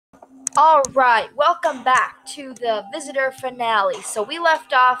Alright, welcome back to the visitor finale. So we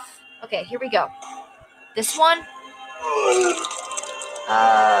left off. Okay, here we go. This one.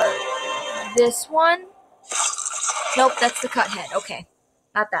 This one. Nope, that's the cut head. Okay,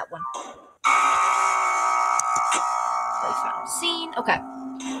 not that one. Play final scene. Okay,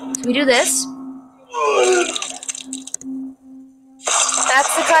 so we do this.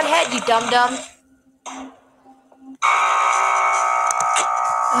 That's the cut head, you dum-dum.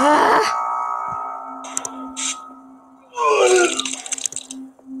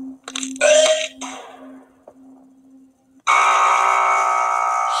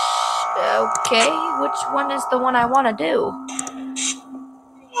 Okay, which one is the one I want to do?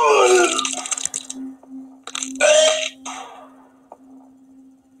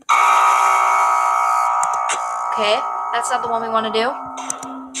 Okay, that's not the one we want to do.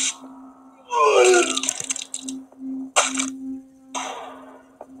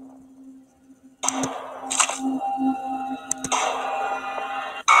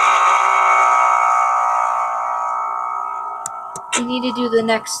 We need to do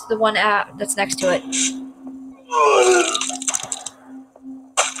the one that's next to it.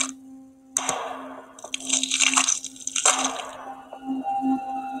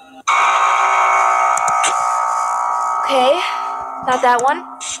 Okay, not that one.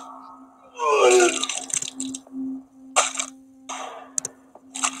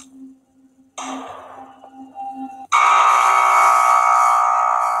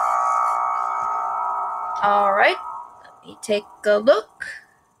 Alright, let me take a look.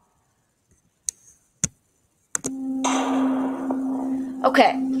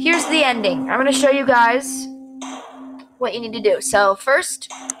 Okay, here's the ending. I'm going to show you guys what you need to do. So first,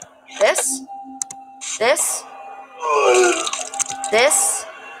 this.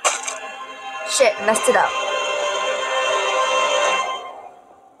 Shit, messed it up.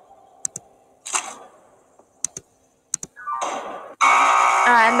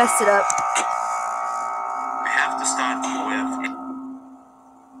 I messed it up. We have to start with...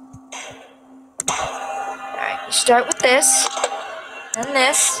 Alright, you start with this, and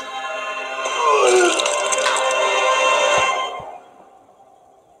this.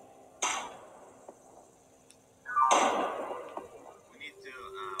 We need to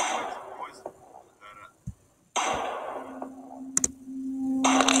voice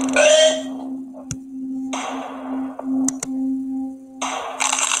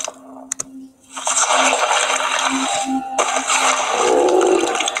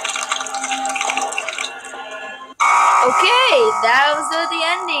Okay, those are the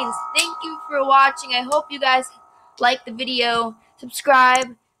endings. Thank you for watching. I hope you guys like the video.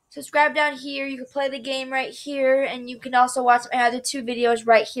 Subscribe down here. You can play the game right here, and you can also watch my other 2 videos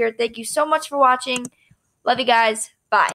right here. Thank you so much for watching. Love you guys.